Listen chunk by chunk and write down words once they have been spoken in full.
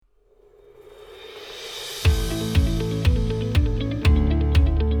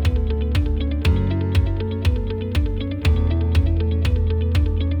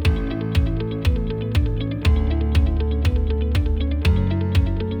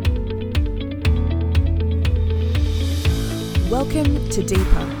Welcome to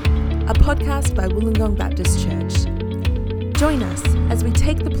Deeper, a podcast by Wollongong Baptist Church. Join us as we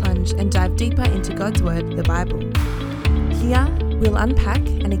take the plunge and dive deeper into God's Word, the Bible. Here, we'll unpack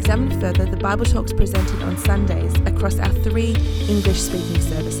and examine further the Bible talks presented on Sundays across our 3 English-speaking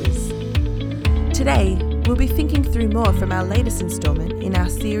services. Today, we'll be thinking through more from our latest instalment in our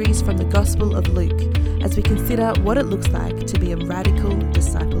series from the Gospel of Luke as we consider what it looks like to be a radical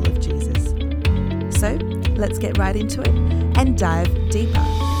disciple of Jesus. So, let's get right into it and dive deeper.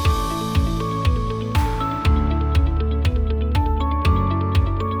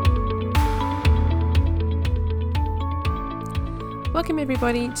 Welcome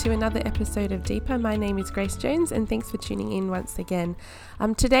everybody to another episode of Deeper. My name is Grace Jones and thanks for tuning in once again.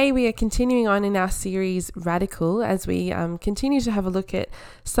 Today we are continuing on in our series Radical as we continue to have a look at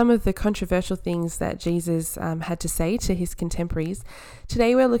some of the controversial things that Jesus had to say to his contemporaries.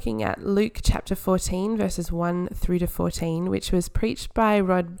 Today we're looking at Luke chapter 14 verses 1 through to 14, which was preached by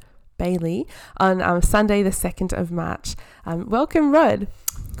Rod Bailey on Sunday the 2nd of March. Welcome, Rod.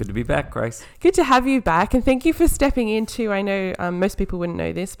 Good to be back, Grace. Good to have you back, and thank you for stepping in too. I know most people wouldn't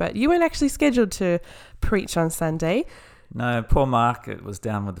know this, but you weren't actually scheduled to preach on Sunday. No, poor Mark was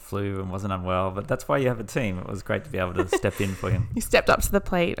down with the flu and wasn't unwell, but that's why you have a team. It was great to be able to step in for him. You stepped up to the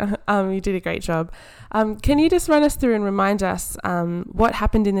plate. You did a great job. Can you just run us through and remind us what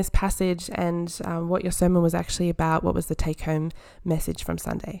happened in this passage and what your sermon was actually about? What was the take-home message from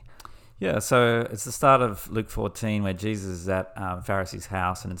Sunday? Yeah, so it's the start of Luke 14 where Jesus is at Pharisee's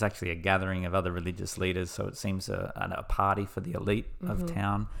house, and it's actually a gathering of other religious leaders, so it seems a party for the elite of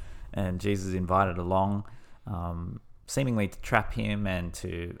town, and Jesus is invited along, seemingly to trap him and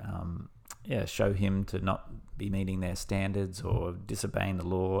to show him to not be meeting their standards or disobeying the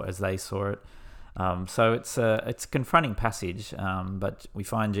law as they saw it. So it's a confronting passage, but we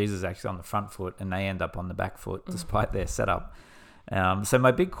find Jesus actually on the front foot and they end up on the back foot despite their setup. So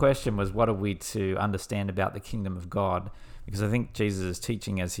my big question was, what are we to understand about the kingdom of God? Because I think Jesus is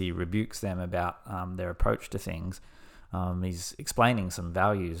teaching as he rebukes them about their approach to things. He's explaining some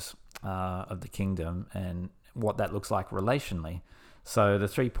values of the kingdom and what that looks like relationally. So the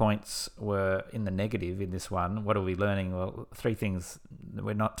 3 points were in the negative in this one. What are we learning? Well, 3 things that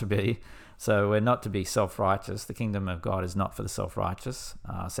we're not to be. So we're not to be self-righteous. The kingdom of God is not for the self-righteous.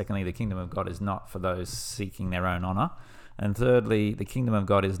 Secondly, the kingdom of God is not for those seeking their own honor. And thirdly, the kingdom of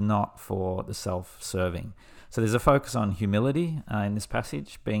God is not for the self-serving. So there's a focus on humility in this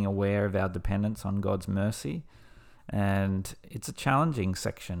passage, being aware of our dependence on God's mercy. And it's a challenging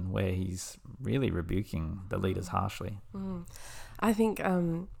section where he's really rebuking the leaders harshly. I think,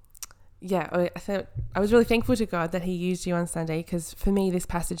 I was really thankful to God that he used you on Sunday, because for me, this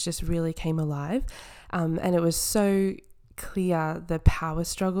passage just really came alive. And it was so clear the power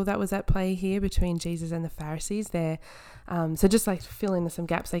struggle that was at play here between Jesus and the Pharisees there. So just like to fill in some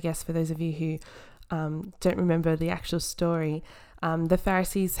gaps, I guess, for those of you who don't remember the actual story, the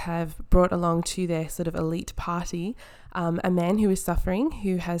Pharisees have brought along to their sort of elite party a man who is suffering,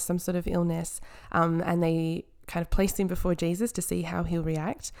 who has some sort of illness, and they kind of placed him before Jesus to see how he'll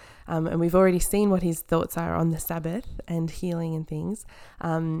react. And we've already seen what his thoughts are on the Sabbath and healing and things.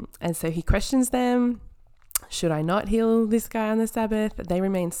 And so he questions them. Should I not heal this guy on the Sabbath? They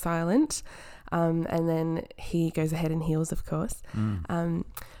remain silent. And then he goes ahead and heals, of course.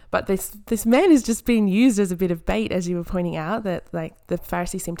 But this man is just being used as a bit of bait, as you were pointing out, that like the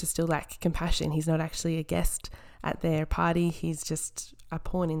Pharisees seem to still lack compassion. He's not actually a guest at their party. He's just a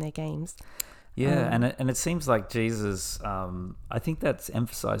pawn in their games. Yeah, and it seems like Jesus, I think that's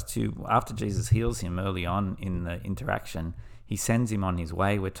emphasized too, after Jesus heals him early on in the interaction, he sends him on his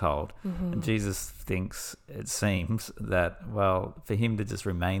way, we're told. And Jesus thinks, it seems, that, well, for him to just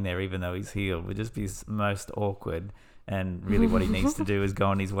remain there even though he's healed would just be most awkward. And really what he needs to do is go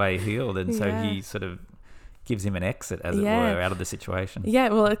on his way healed. And so he sort of gives him an exit, as it were, out of the situation. Yeah,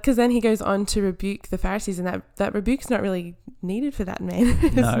 well, because then he goes on to rebuke the Pharisees, and that rebuke's not really needed for that man.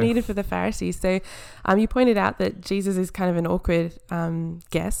 It's needed for the Pharisees. So you pointed out that Jesus is kind of an awkward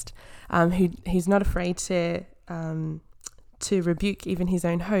guest who's not afraid to rebuke even his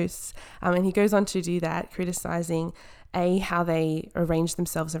own hosts. And he goes on to do that, criticizing how they arrange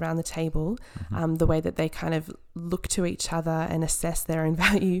themselves around the table, the way that they kind of look to each other and assess their own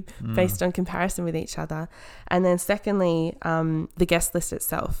value based on comparison with each other. And then secondly, the guest list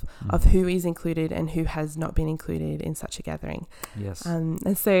itself of who is included and who has not been included in such a gathering. Yes.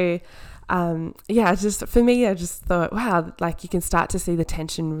 And so, just for me, I just thought, wow, like you can start to see the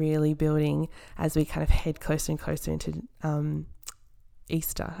tension really building as we kind of head closer and closer into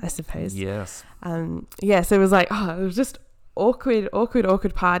Easter, I suppose. Yes. So it was like, it was just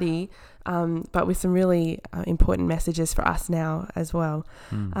awkward party, but with some really important messages for us now as well.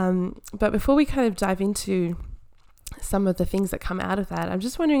 But before we kind of dive into some of the things that come out of that, I'm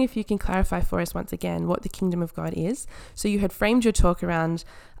just wondering if you can clarify for us once again what the kingdom of God is. So you had framed your talk around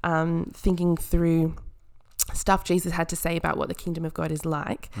thinking through stuff Jesus had to say about what the kingdom of God is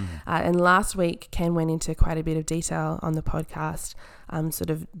like. And last week, Ken went into quite a bit of detail on the podcast, sort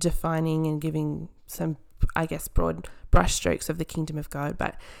of defining and giving some, I guess, broad brushstrokes of the kingdom of God.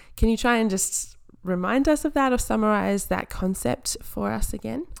 But can you try and just remind us of that or summarize that concept for us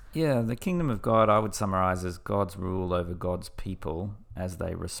again? Yeah, the kingdom of God I would summarize as God's rule over God's people as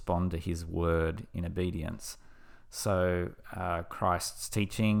they respond to his word in obedience. So Christ's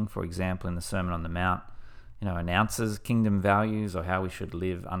teaching, for example, in the Sermon on the Mount, announces kingdom values or how we should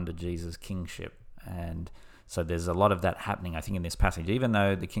live under Jesus' kingship. And so there's a lot of that happening, I think, in this passage. Even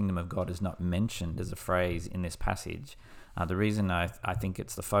though the kingdom of God is not mentioned as a phrase in this passage, the reason I think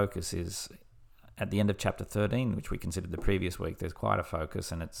it's the focus is at the end of chapter 13, which we considered the previous week. There's quite a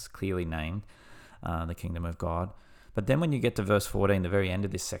focus and it's clearly named the kingdom of God. But then when you get to verse 14, the very end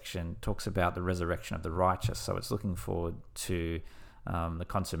of this section talks about the resurrection of the righteous. So it's looking forward to the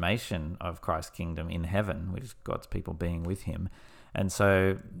consummation of Christ's kingdom in heaven, which is God's people being with him. And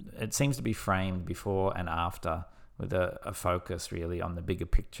so it seems to be framed before and after with a focus really on the bigger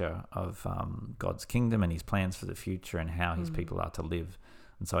picture of God's kingdom and his plans for the future and how his people are to live.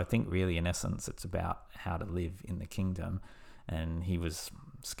 And so I think really in essence it's about how to live in the kingdom. And he was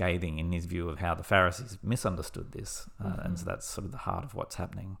scathing in his view of how the Pharisees misunderstood this. And so that's sort of the heart of what's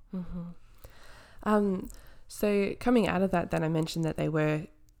happening. So coming out of that, then I mentioned that they were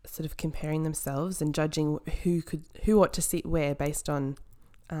sort of comparing themselves and judging who ought to sit where based on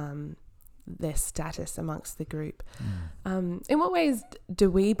their status amongst the group. In what ways do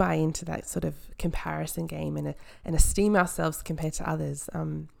we buy into that sort of comparison game and esteem ourselves compared to others?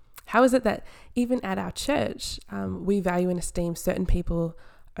 How is it that even at our church, we value and esteem certain people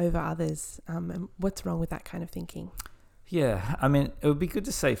over others? And what's wrong with that kind of thinking? Yeah, I mean, it would be good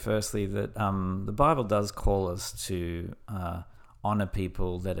to say firstly that the Bible does call us to honour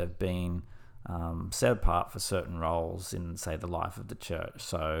people that have been set apart for certain roles in, say, the life of the church.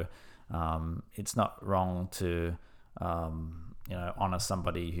 So it's not wrong to, honour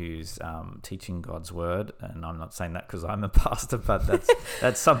somebody who's teaching God's word. And I'm not saying that because I'm a pastor, but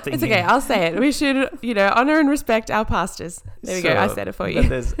that's something. It's okay. I'll say it. We should, honour and respect our pastors. There we go. I said it for you. But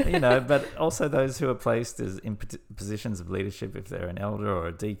there's, but also those who are placed as in positions of leadership, if they're an elder or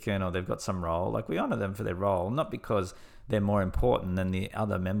a deacon or they've got some role, like we honour them for their role, not because they're more important than the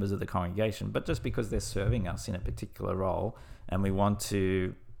other members of the congregation, but just because they're serving us in a particular role, and we want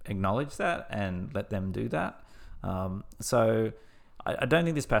to acknowledge that and let them do that. So I don't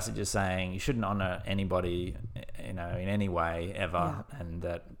think this passage is saying you shouldn't honour anybody, in any way ever, and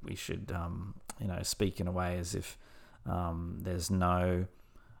that we should, speak in a way as if there's no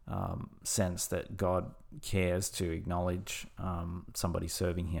sense that God cares to acknowledge somebody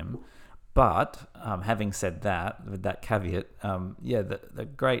serving him. But having said that, with that caveat, the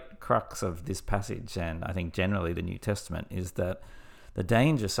great crux of this passage, and I think generally the New Testament, is that the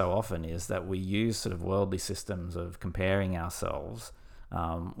danger so often is that we use sort of worldly systems of comparing ourselves,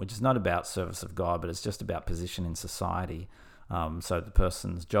 which is not about service of God, but it's just about position in society. So the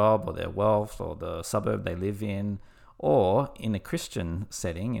person's job or their wealth or the suburb they live in, or in a Christian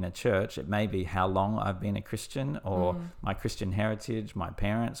setting, in a church, it may be how long I've been a Christian, or my Christian heritage, my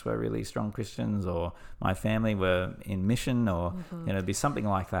parents were really strong Christians, or my family were in mission, or it'd be something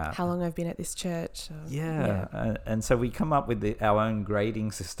like that. How long I've been at this church. And so we come up with our own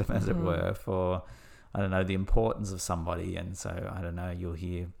grading system, as it were, for, the importance of somebody. And so, you'll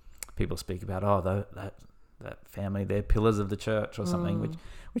hear people speak about, that family, they're pillars of the church or something,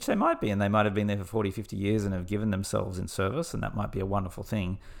 which they might be, and they might have been there for 40, 50 years and have given themselves in service, and that might be a wonderful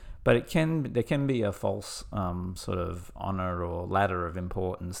thing. But there can be a false sort of honour or ladder of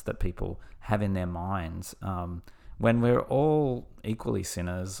importance that people have in their minds when we're all equally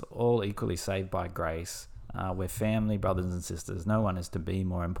sinners, all equally saved by grace. We're family, brothers and sisters. No one is to be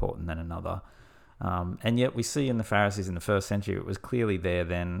more important than another. And yet we see in the Pharisees in the first century, it was clearly there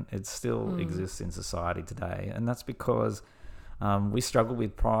then. It still exists in society today. And that's because we struggle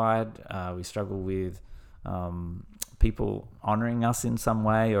with pride. We struggle with people honouring us in some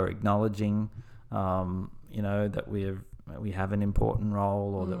way, or acknowledging, that we have an important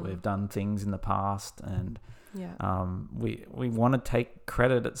role, or that we've done things in the past. And we want to take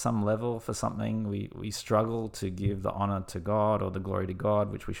credit at some level for something. We struggle to give the honour to God or the glory to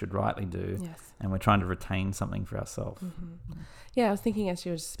God, which we should rightly do. Yes. And we're trying to retain something for ourselves. Yeah, I was thinking as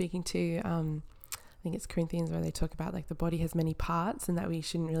you were speaking to think it's Corinthians, where they talk about like the body has many parts and that we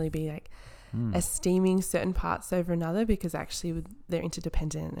shouldn't really be like esteeming certain parts over another, because actually they're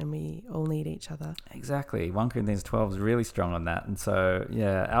interdependent and we all need each other. Exactly. 1 Corinthians 12 is really strong on that. And so,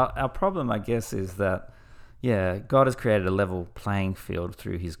 our problem, I guess, is that, God has created a level playing field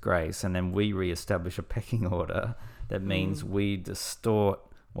through his grace, and then we reestablish a pecking order that means we distort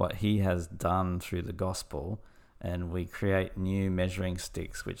what he has done through the gospel, and we create new measuring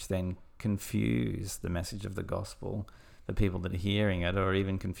sticks which then confuse the message of the gospel, the people that are hearing it, or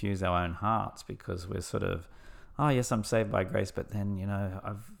even confuse our own hearts, because we're sort of, oh yes, I'm saved by grace, but then,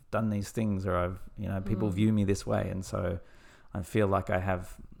 I've done these things, or I've, people view me this way, and so I feel like I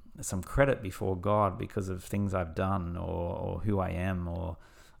have some credit before God because of things I've done, or who I am, or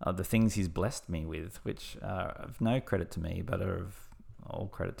the things he's blessed me with, which are of no credit to me, but are of all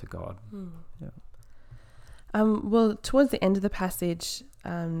credit to God. Well, towards the end of the passage,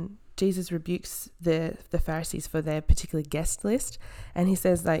 Jesus rebukes the Pharisees for their particular guest list, and he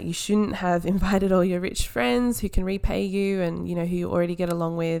says that you shouldn't have invited all your rich friends who can repay you and who you already get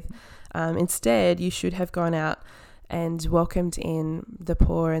along with. Instead, you should have gone out and welcomed in the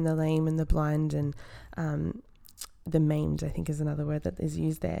poor and the lame and the blind and the maimed, I think is another word that is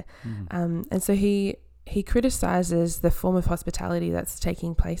used there. And so he criticizes the form of hospitality that's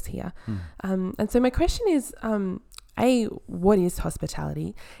taking place here. And so my question is, what is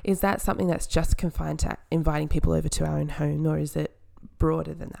hospitality? Is that something that's just confined to inviting people over to our own home, or is it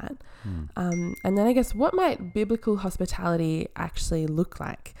broader than that? And then I guess, what might biblical hospitality actually look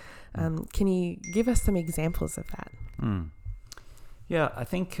like? Can you give us some examples of that? Yeah, I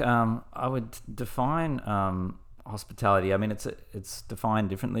think I would define hospitality. I mean, it's defined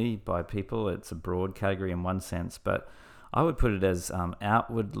differently by people. It's a broad category in one sense, but I would put it as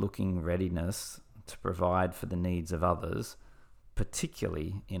outward-looking readiness to provide for the needs of others,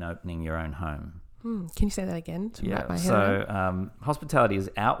 particularly in opening your own home. Can you say that again? Hospitality is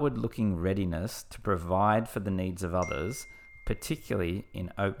outward-looking readiness to provide for the needs of others, particularly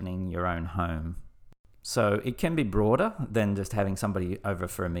in opening your own home. So it can be broader than just having somebody over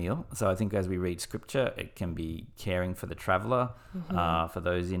for a meal. So I think as we read scripture, it can be caring for the traveller, for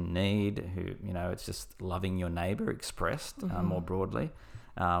those in need, who, it's just loving your neighbour expressed more broadly.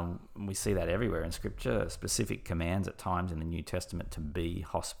 We see that everywhere in scripture, specific commands at times in the New Testament to be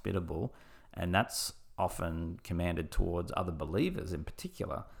hospitable, and that's often commanded towards other believers in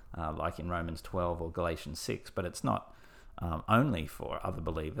particular, like in Romans 12 or Galatians 6, but it's not only for other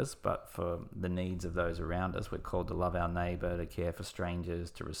believers, but for the needs of those around us. We're called to love our neighbour, to care for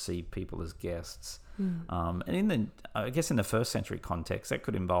strangers, to receive people as guests. And in the first century context, that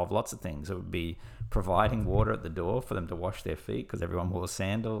could involve lots of things. It would be providing water at the door for them to wash their feet, because everyone wore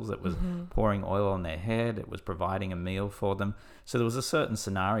sandals. It was pouring oil on their head. It was providing a meal for them. So there was a certain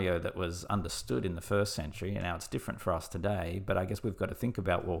scenario that was understood in the first century, and now it's different for us today. But I guess we've got to think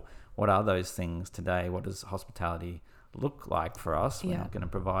about, well, what are those things today? What does hospitality look like for us? We're not going to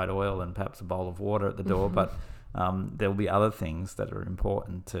provide oil and perhaps a bowl of water at the door, but there'll be other things that are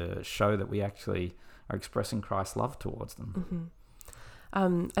important to show that we actually are expressing Christ's love towards them.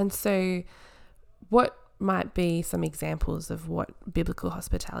 And so what might be some examples of what biblical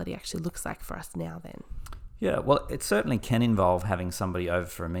hospitality actually looks like for us now then? Yeah, well, it certainly can involve having somebody over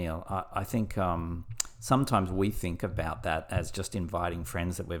for a meal. I think sometimes we think about that as just inviting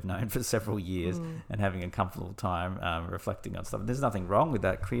friends that we've known for several years and having a comfortable time reflecting on stuff. There's nothing wrong with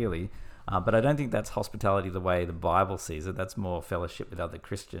that, clearly, but I don't think that's hospitality the way the Bible sees it. That's more fellowship with other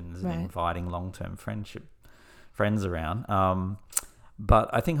Christians and inviting long-term friends around. But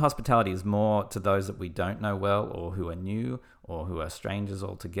I think hospitality is more to those that we don't know well, or who are new, or who are strangers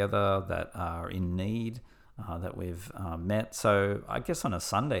altogether, that are in need, that we've met. So I guess on a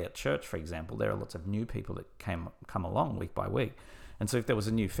Sunday at church, for example, there are lots of new people that come along week by week. And so if there was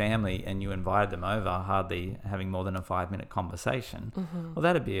a new family and you invited them over, hardly having more than a 5-minute conversation, well,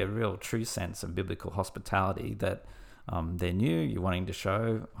 that'd be a real true sense of biblical hospitality, that they're new, you're wanting to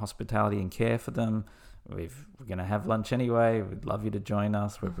show hospitality and care for them. We're going to have lunch anyway. We'd love you to join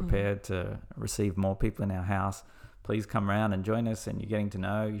us. We're prepared to receive more people in our house. Please come around and join us. And you're getting to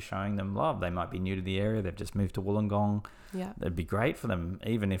know, you're showing them love. They might be new to the area. They've just moved to Wollongong. Yeah, it'd be great for them,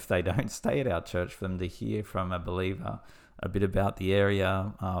 even if they don't stay at our church, for them to hear from a believer a bit about the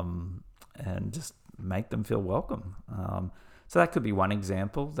area, and just make them feel welcome. So that could be one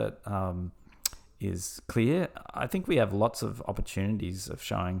example that is clear. I think we have lots of opportunities of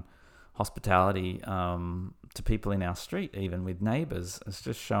showing hospitality to people in our street, even with neighbours. It's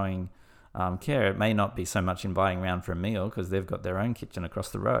just showing care. It may not be so much inviting around for a meal, because they've got their own kitchen across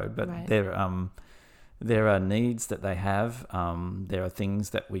the road, but there are needs that they have. There are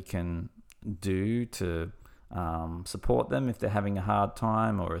things that we can do to support them if they're having a hard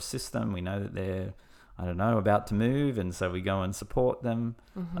time, or assist them. We know that they're, I don't know, about to move, and so we go and support them.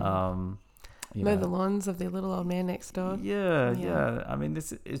 Mow the lawns of the little old man next door. Yeah. I mean,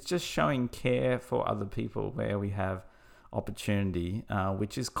 this is just showing care for other people where we have opportunity,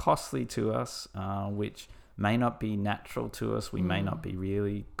 which is costly to us, which may not be natural to us. We may not be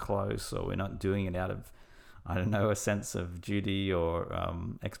really close, or we're not doing it out of, I don't know, a sense of duty or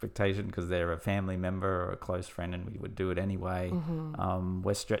expectation because they're a family member or a close friend and we would do it anyway.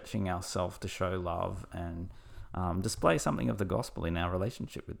 We're stretching ourselves to show love and display something of the gospel in our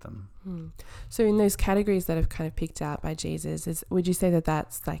relationship with them. So in those categories that have kind of picked out by Jesus, would you say that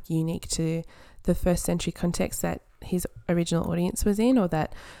that's like unique to the first century context that his original audience was in, or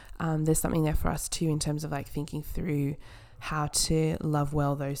that there's something there for us too in terms of like thinking through how to love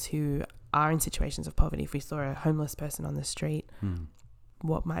well those who are in situations of poverty? If we saw a homeless person on the street,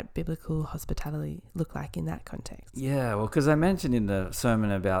 what might biblical hospitality look like in that context? Yeah, well, because I mentioned in the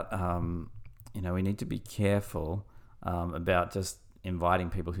sermon about we need to be careful about just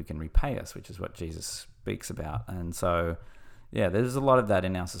inviting people who can repay us, which is what Jesus speaks about. And so, yeah, there's a lot of that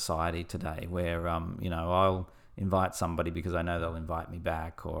in our society today where, I'll invite somebody because I know they'll invite me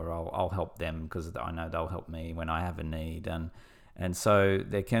back, or I'll help them because I know they'll help me when I have a need. And so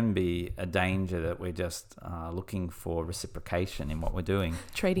there can be a danger that we're just looking for reciprocation in what we're doing.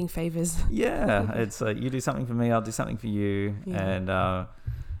 Trading favors. Yeah, it's you do something for me, I'll do something for you. Yeah. And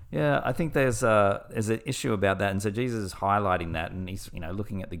I think there's an issue about that. And so Jesus is highlighting that, and he's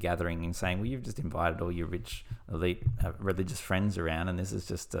looking at the gathering and saying, well, you've just invited all your rich, elite, religious friends around, and this is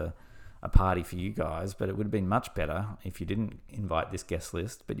just a party for you guys. But it would have been much better if you didn't invite this guest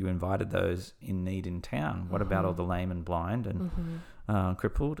list, but you invited those in need in town. What about all the lame and blind and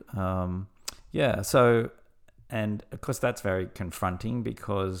crippled? So, and of course that's very confronting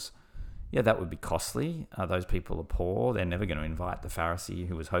because, that would be costly. Those people are poor. They're never going to invite the Pharisee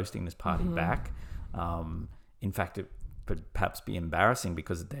who was hosting this party back. In fact, it would perhaps be embarrassing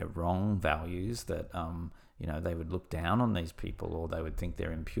because of their wrong values that, they would look down on these people, or they would think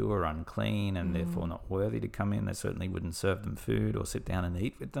they're impure, unclean, and therefore not worthy to come in. They certainly wouldn't serve them food or sit down and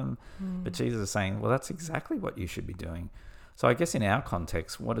eat with them. But Jesus is saying, well, that's exactly what you should be doing. So I guess in our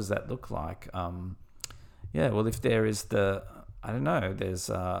context, what does that look like? Well, if there is there's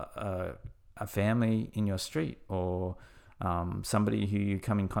a family in your street, or somebody who you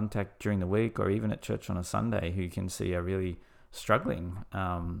come in contact during the week, or even at church on a Sunday, who you can see are really struggling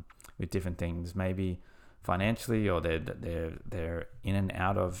with different things, maybe financially, or they're in and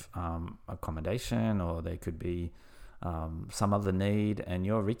out of accommodation, or there could be some other need, and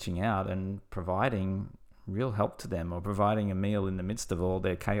you're reaching out and providing real help to them, or providing a meal in the midst of all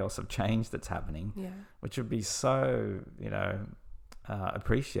their chaos of change that's happening, which would be so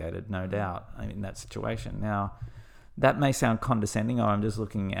appreciated, no doubt, in that situation. Now, that may sound condescending, or I'm just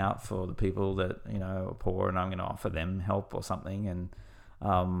looking out for the people that are poor and I'm going to offer them help or something,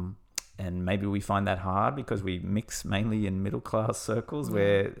 and maybe we find that hard because we mix mainly in middle class circles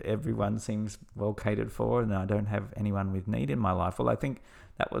where everyone seems well catered for, and I don't have anyone with need in my life. Well, I think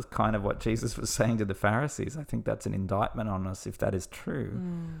that was kind of what Jesus was saying to the Pharisees. I think that's an indictment on us, if that is true,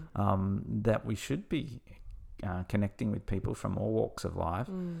 that we should be connecting with people from all walks of life,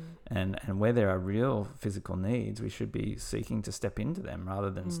 and where there are real physical needs, we should be seeking to step into them rather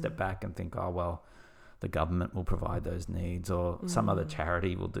than step back and think, oh, well, the government will provide those needs, or some other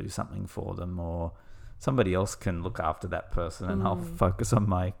charity will do something for them, or somebody else can look after that person, and I'll focus on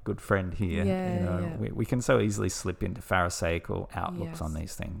my good friend here. We can so easily slip into pharisaical outlooks on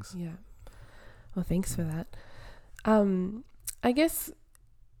these things. Yeah. Well, thanks for that. I guess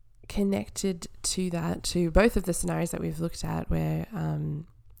connected to that, to both of the scenarios that we've looked at, where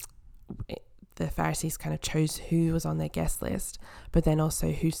the Pharisees kind of chose who was on their guest list, but then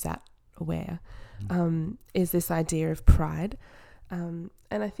also who sat where, is this idea of pride. And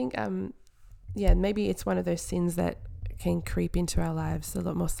I think, maybe it's one of those sins that can creep into our lives a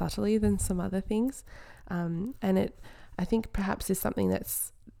lot more subtly than some other things. And I think perhaps is something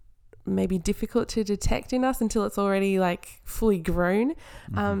that's maybe difficult to detect in us until it's already like fully grown.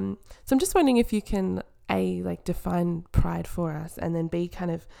 So I'm just wondering if you can define pride for us, and then B, kind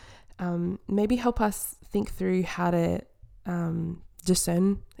of maybe help us think through how to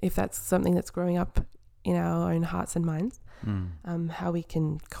discern if that's something that's growing up in our own hearts and minds, how we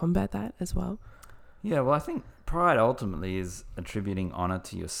can combat that as well. Yeah, well, I think pride ultimately is attributing honor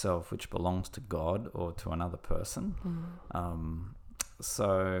to yourself, which belongs to God or to another person.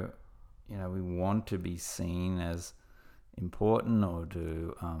 So, we want to be seen as important, or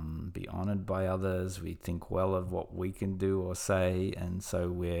to be honored by others. We think well of what we can do or say, and so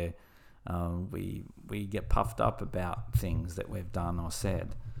we're We get puffed up about things that we've done or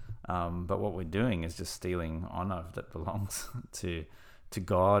said. But what we're doing is just stealing honor that belongs to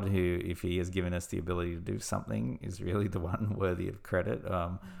God, who, if he has given us the ability to do something, is really the one worthy of credit.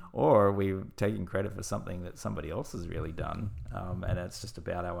 Or we're taking credit for something that somebody else has really done. And it's just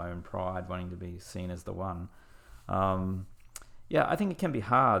about our own pride wanting to be seen as the one. I think it can be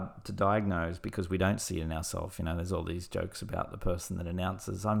hard to diagnose because we don't see it in ourselves. There's all these jokes about the person that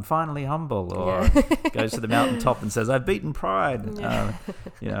announces, "I'm finally humble," or goes to the mountaintop and says, "I've beaten pride."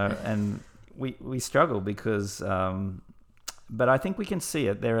 And we struggle because, but I think we can see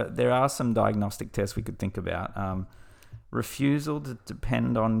it. There are some diagnostic tests we could think about. Refusal to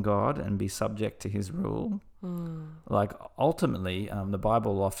depend on God and be subject to his rule. Like ultimately, the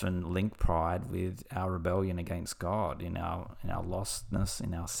Bible often link pride with our rebellion against God, in our lostness,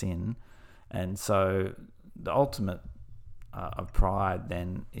 in our sin. And so the ultimate of pride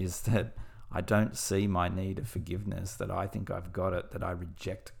then is that I don't see my need of forgiveness, that I think I've got it, that I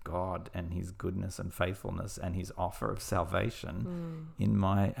reject God and his goodness and faithfulness and his offer of salvation in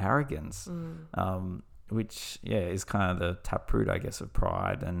my arrogance, which is kind of the taproot, I guess, of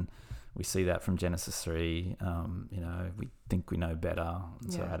pride. And we see that from Genesis 3. We think we know better.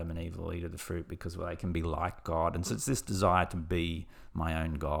 So Adam and Eve will eat of the fruit because they can be like God. And so it's this desire to be my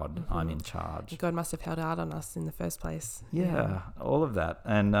own God. I'm in charge. God must have held out on us in the first place. Yeah, all of that.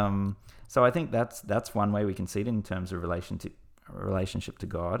 And so I think that's one way we can see it in terms of relationship to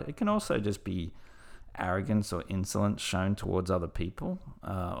God. It can also just be arrogance or insolence shown towards other people,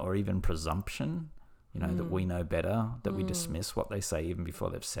 or even presumption, that we know better, that we dismiss what they say even before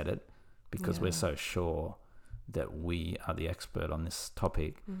they've said it, because we're so sure that we are the expert on this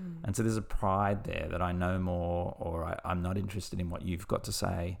topic. And so there's a pride there that I know more, or I'm not interested in what you've got to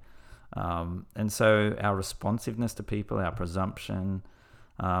say. And so our responsiveness to people, our presumption,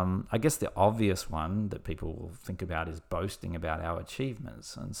 I guess the obvious one that people will think about is boasting about our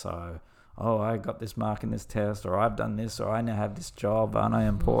achievements. And so, I got this mark in this test, or I've done this, or I now have this job, aren't I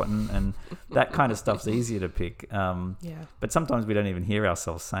important? And that kind of stuff's easier to pick. But sometimes we don't even hear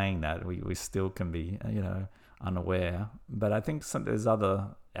ourselves saying that. We still can be, unaware. But I think there's other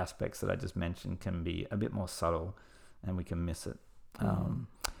aspects that I just mentioned can be a bit more subtle, and we can miss it.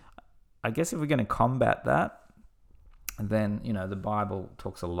 I guess if we're going to combat that, then, the Bible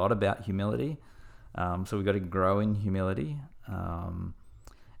talks a lot about humility. So we've got to grow in humility.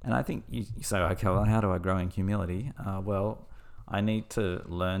 And I think you say, okay, well, how do I grow in humility? Well, I need to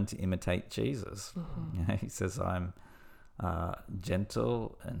learn to imitate Jesus. He says, I'm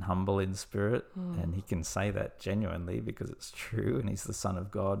gentle and humble in spirit. And he can say that genuinely because it's true, and he's the Son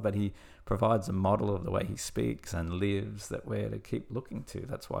of God. But he provides a model of the way he speaks and lives that we're to keep looking to.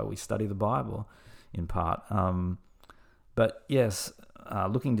 That's why we study the Bible in part. But yes,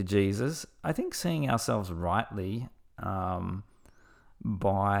 looking to Jesus, I think seeing ourselves rightly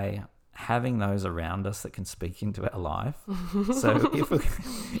by having those around us that can speak into our life. So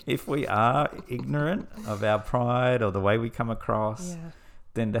if we are ignorant of our pride or the way we come across,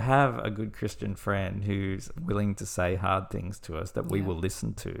 then to have a good Christian friend who's willing to say hard things to us that we will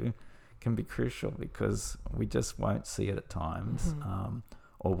listen to can be crucial, because we just won't see it at times,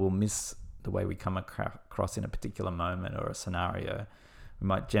 or we'll miss the way we come across in a particular moment or a scenario. We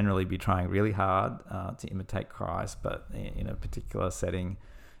might generally be trying really hard to imitate Christ, but in a particular setting,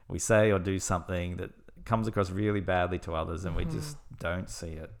 we say or do something that comes across really badly to others, and we just don't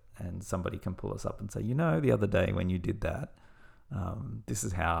see it. And somebody can pull us up and say, the other day when you did that, this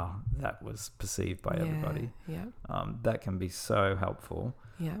is how that was perceived by everybody. That can be so helpful.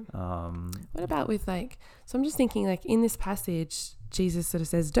 What about with so I'm just thinking, in this passage, Jesus sort of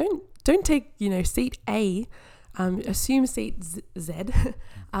says, don't take, seat A, assume seat Z,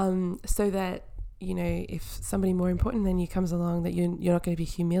 so that, if somebody more important than you comes along, that you're not going to be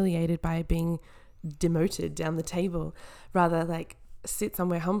humiliated by being demoted down the table. Rather, sit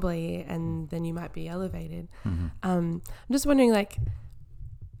somewhere humbly, and then you might be elevated. I'm just wondering,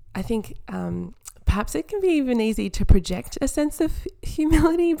 I think perhaps it can be even easy to project a sense of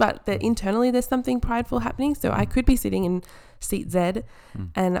humility, but that internally there's something prideful happening. So I could be sitting in seat Z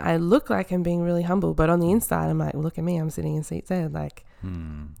and I look like I'm being really humble, but on the inside I'm like, look at me, I'm sitting in seat Z, aren't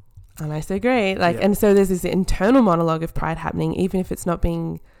I so great? And so there's this internal monologue of pride happening, even if it's not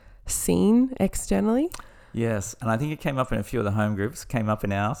being seen externally. Yes, and I think it came up in a few of the home groups, came up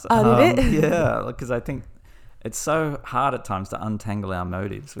in ours. Did it? Yeah, because I think it's so hard at times to untangle our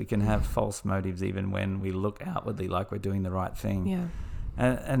motives. We can have false motives even when we look outwardly like we're doing the right thing. Yeah.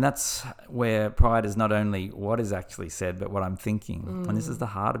 And that's where pride is not only what is actually said, but what I'm thinking. And this is the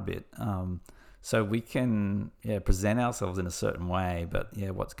harder bit. So we can present ourselves in a certain way, but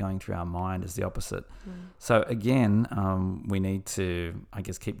what's going through our mind is the opposite. So again, we need to, I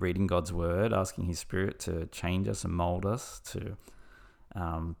guess, keep reading God's word, asking his Spirit to change us and mold us, to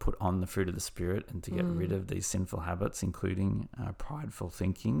put on the fruit of the Spirit and to get rid of these sinful habits, including prideful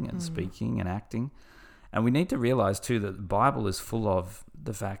thinking and speaking and acting. And we need to realize too that the Bible is full of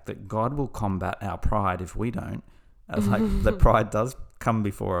the fact that God will combat our pride if we don't. Like that pride does come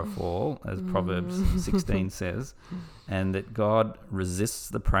before a fall, as Proverbs 16 says, and that God resists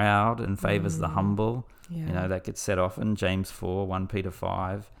the proud and favors the humble. That gets said often, James 4, 1 Peter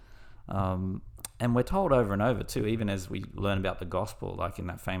 5. And we're told over and over too, even as we learn about the gospel, like in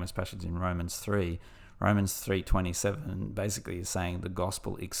that famous passage in Romans 3:27 basically is saying the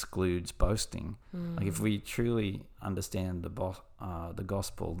gospel excludes boasting. Like if we truly understand the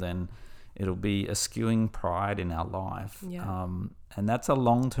gospel, then it'll be eschewing pride in our life. And that's a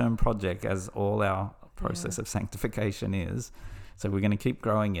long-term project, as all our process of sanctification is. So we're going to keep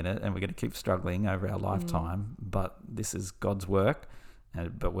growing in it, and we're going to keep struggling over our lifetime. But this is God's work,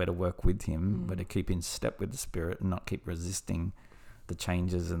 but we're to work with him. We're to keep in step with the Spirit and not keep resisting the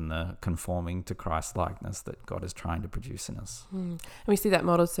changes and the conforming to Christ's likeness that God is trying to produce in us. And we see that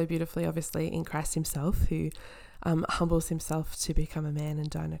modeled so beautifully, obviously, in Christ himself, who humbles himself to become a man and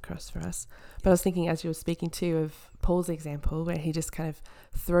die on a cross for us. But I was thinking, as you were speaking too, of Paul's example, where he just kind of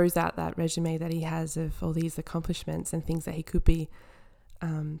throws out that resume that he has of all these accomplishments and things that he could be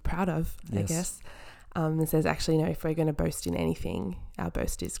proud of, I guess, and says, actually, no, if we're going to boast in anything, our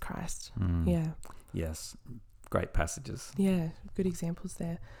boast is Christ. Yes. Great passages. Yeah, good examples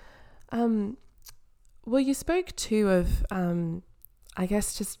there. Well, you spoke too of, I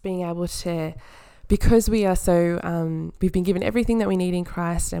guess, just being able to, because we are so, we've been given everything that we need in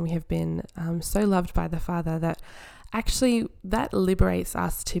Christ, and we have been so loved by the Father, that actually that liberates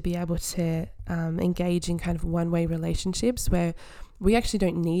us to be able to engage in kind of one-way relationships where we actually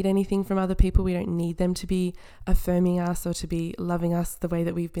don't need anything from other people. We don't need them to be affirming us or to be loving us the way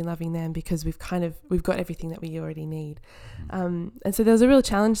that we've been loving them, because we've got everything that we already need. And so there's a real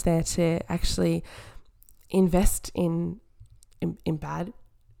challenge there to actually invest in bad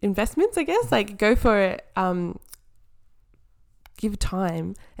investments, I guess, like go for it, give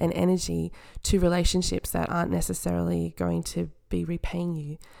time and energy to relationships that aren't necessarily going to be repaying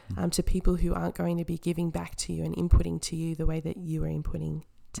you, to people who aren't going to be giving back to you and inputting to you the way that you are inputting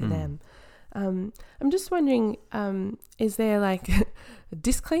to them. I'm just wondering, is there like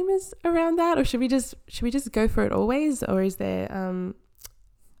disclaimers around that, or should we just go for it always, or is there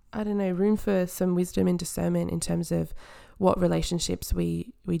I don't know, room for some wisdom and discernment in terms of what relationships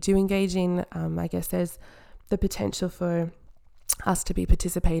we do engage in? I guess there's the potential for us to be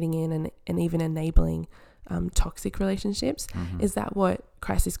participating in and even enabling toxic relationships. Is that what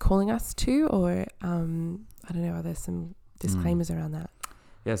Christ is calling us to, or I don't know, are there some disclaimers around that?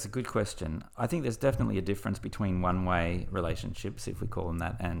 Yeah, it's a good question. I think there's definitely a difference between one-way relationships, if we call them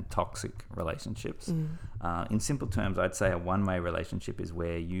that, and toxic relationships. In simple terms, I'd say a one-way relationship is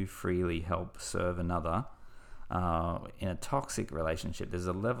where you freely help serve another. In a toxic relationship, there's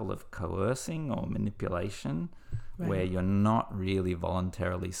a level of coercing or manipulation where you're not really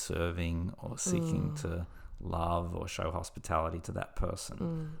voluntarily serving or seeking to love or show hospitality to that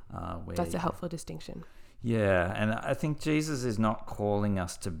person. That's a helpful distinction. Yeah, and I think Jesus is not calling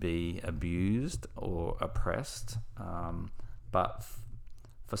us to be abused or oppressed, but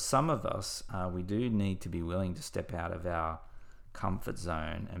for some of us, we do need to be willing to step out of our comfort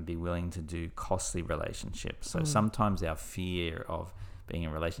zone and be willing to do costly relationships. So sometimes our fear of being in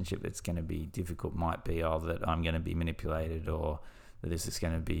a relationship that's going to be difficult might be that I'm going to be manipulated, or that this is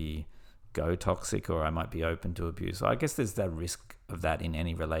going to go toxic, or I might be open to abuse. So I guess there's that risk of that in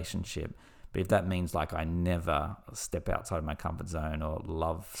any relationship. But if that means like I never step outside of my comfort zone or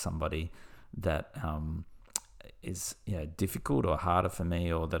love somebody that is difficult or harder for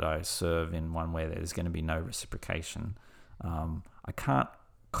me, or that I serve in one way that there's going to be no reciprocation, I can't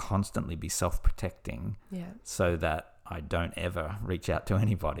constantly be self-protecting so that I don't ever reach out to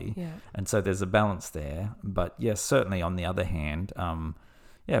anybody. And so there's a balance there. But yes, certainly on the other hand,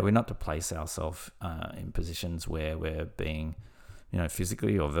 we're not to place ourselves in positions where we're being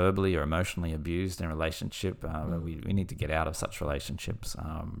physically or verbally or emotionally abused in a relationship. We need to get out of such relationships,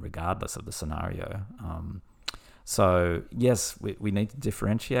 regardless of the scenario. So yes, we need to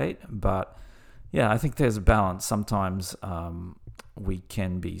differentiate, but I think there's a balance. Sometimes we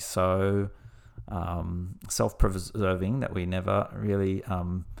can be so self-preserving that we never really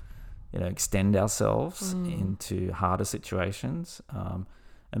extend ourselves into harder situations.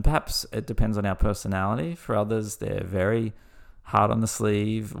 And perhaps it depends on our personality. For others, they're very heart on the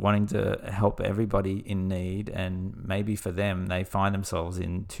sleeve, wanting to help everybody in need. And maybe for them, they find themselves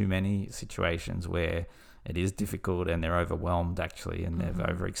in too many situations where it is difficult and they're overwhelmed actually, and they've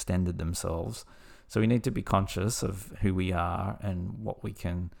overextended themselves. So we need to be conscious of who we are and what we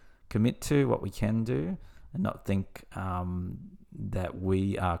can commit to, what we can do, and not think that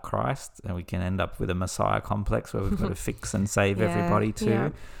we are Christ and we can end up with a Messiah complex where we've got to fix and save everybody too. Yeah.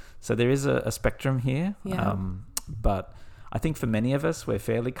 So there is a spectrum here. Yeah. But I think for many of us, we're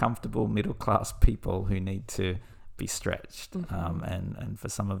fairly comfortable middle-class people who need to be stretched. And for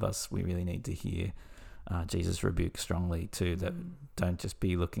some of us, we really need to hear Jesus rebuke strongly too, that don't just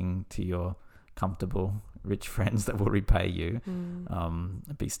be looking to your comfortable rich friends that will repay you.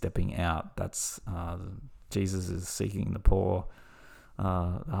 Be stepping out. That's Jesus is seeking the poor, the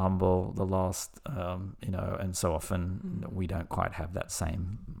humble, the lost, and so often we don't quite have that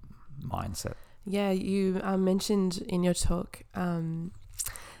same mindset. Yeah, you mentioned in your talk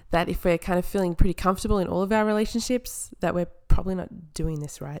that if we're kind of feeling pretty comfortable in all of our relationships, that we're probably not doing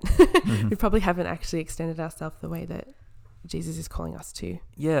this right. We probably haven't actually extended ourselves the way that Jesus is calling us to.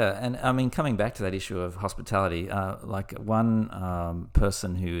 Yeah, and I mean, coming back to that issue of hospitality, like one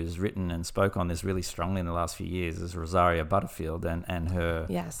person who has written and spoke on this really strongly in the last few years is Rosaria Butterfield and her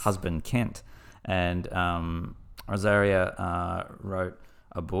husband Kent. And Rosaria wrote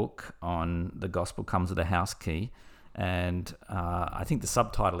a book on the gospel comes with a house key, and I think the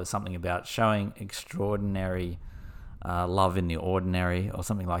subtitle is something about showing extraordinary love in the ordinary or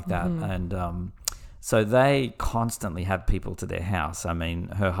something like that. And so they constantly have people to their house. I mean,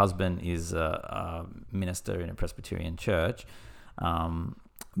 her husband is a minister in a Presbyterian church,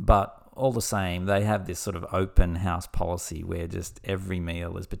 but all the same, they have this sort of open house policy where just every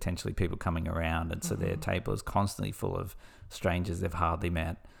meal is potentially people coming around, and so their table is constantly full of strangers they've hardly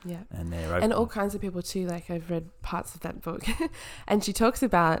met. Yeah, and they're open. And all kinds of people too. Like, I've read parts of that book, and she talks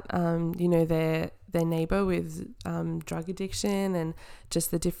about their neighbor with drug addiction, and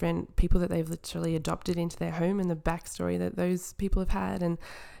just the different people that they've literally adopted into their home, and the backstory that those people have had. And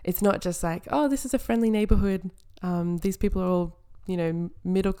it's not just like, oh, this is a friendly neighborhood. These people are all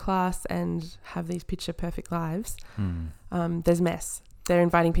middle class and have these picture perfect lives. There's mess. They're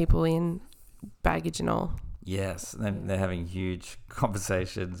inviting people in, baggage and all. Yes, they're having huge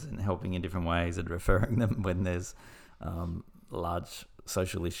conversations and helping in different ways and referring them when there's large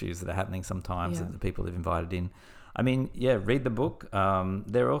social issues that are happening sometimes that the people they've invited in. I mean, read the book.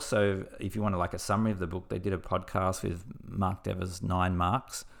 They're also, if you want a summary of the book, they did a podcast with Mark Dever's 9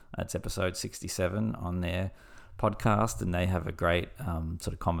 Marks. That's episode 67 on their podcast, and they have a great sort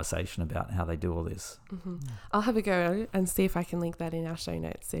of conversation about how they do all this. I'll have a go and see if I can link that in our show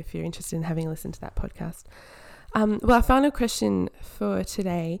notes if you're interested in having a listen to that podcast. Well, our final question for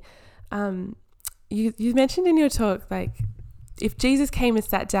today, you mentioned in your talk, like, if Jesus came and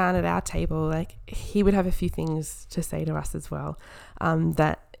sat down at our table, like, he would have a few things to say to us as well,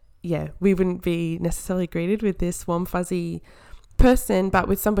 that we wouldn't be necessarily greeted with this warm fuzzy person, but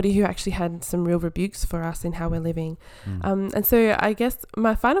with somebody who actually had some real rebukes for us in how we're living. And so I guess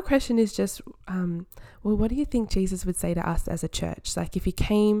my final question is just, what do you think Jesus would say to us as a church? Like, if he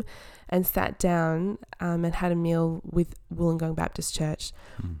came and sat down and had a meal with Wollongong Baptist Church,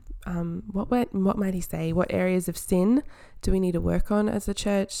 what might he say? What areas of sin do we need to work on as a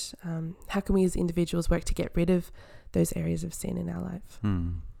church? How can we as individuals work to get rid of those areas of sin in our life?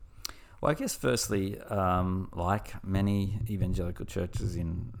 Well, I guess firstly, like many evangelical churches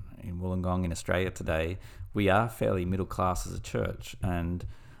in Wollongong in Australia today, we are fairly middle class as a church. And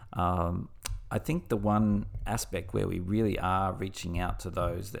I think the one aspect where we really are reaching out to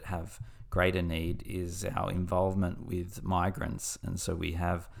those that have greater need is our involvement with migrants. And so we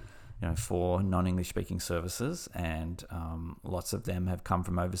have 4 non-English speaking services, and lots of them have come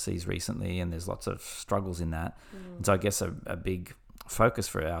from overseas recently, and there's lots of struggles in that. And so I guess a big focus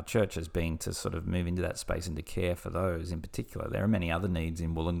for our church has been to sort of move into that space and to care for those in particular. There are many other needs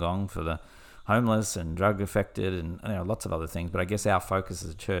in Wollongong for the homeless and drug affected and lots of other things, but I guess our focus as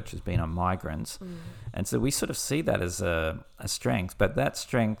a church has been on migrants. And so we sort of see that as a strength, but that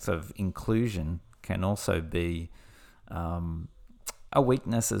strength of inclusion can also be a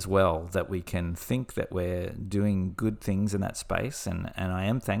weakness as well, that we can think that we're doing good things in that space, and I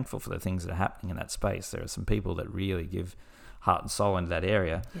am thankful for the things that are happening in that space. There are some people that really give heart and soul into that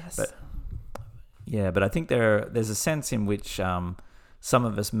area. Yes. But I think there's a sense in which some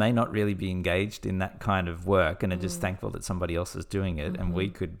of us may not really be engaged in that kind of work and are just thankful that somebody else is doing it, and we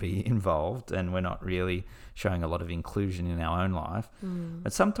could be involved, and we're not really showing a lot of inclusion in our own life.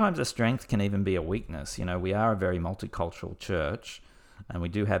 But sometimes a strength can even be a weakness. We are a very multicultural church, and we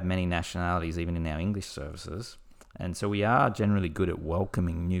do have many nationalities even in our English services. And so we are generally good at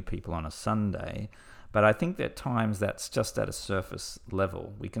welcoming new people on a Sunday. But I think that at times that's just at a surface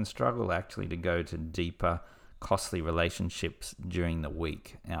level. We can struggle actually to go to deeper, costly relationships during the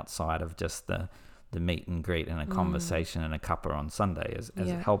week outside of just the meet and greet and a conversation and a cuppa on Sunday, as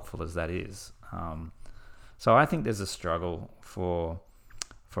helpful as that is. So I think there's a struggle for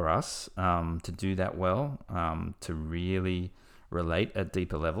us to do that well, to really relate at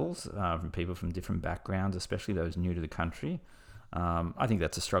deeper levels from people from different backgrounds, especially those new to the country. I think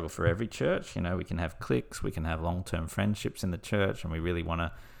that's a struggle for every church. You know, we can have cliques, we can have long-term friendships in the church, and we really want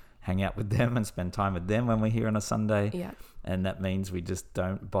to hang out with them and spend time with them when we're here on a Sunday. Yeah. And that means we just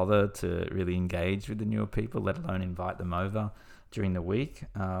don't bother to really engage with the newer people, let alone invite them over during the week.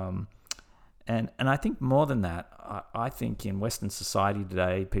 And I think more than that, I think in Western society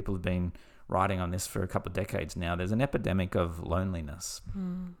today, people have been writing on this for a couple of decades now. There's an epidemic of loneliness.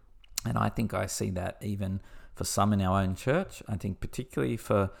 And I think I see that even for some in our own church. I think particularly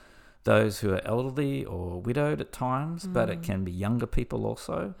for those who are elderly or widowed at times, but it can be younger people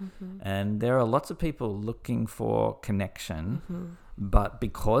also. And there are lots of people looking for connection, but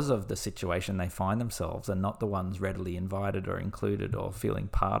because of the situation they find themselves, are not the ones readily invited or included or feeling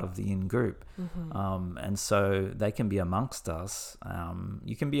part of the in-group. And so they can be amongst us.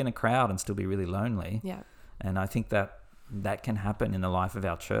 You can be in a crowd and still be really lonely. Yeah. And I think that can happen in the life of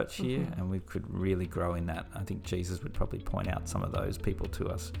our church here, and we could really grow in that. I think Jesus would probably point out some of those people to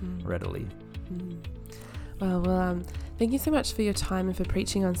us readily. Well, thank you so much for your time and for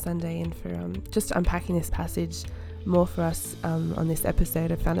preaching on Sunday and for just unpacking this passage more for us on this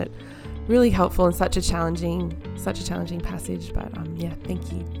episode. I found it really helpful and such a challenging passage. But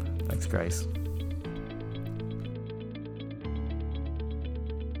thank you. Thanks, Grace.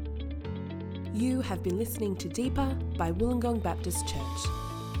 You have been listening to Deeper by Wollongong Baptist Church.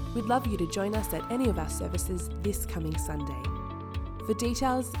 We'd love you to join us at any of our services this coming Sunday. For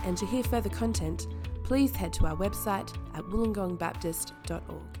details and to hear further content, please head to our website at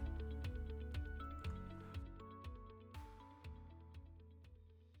wollongongbaptist.org.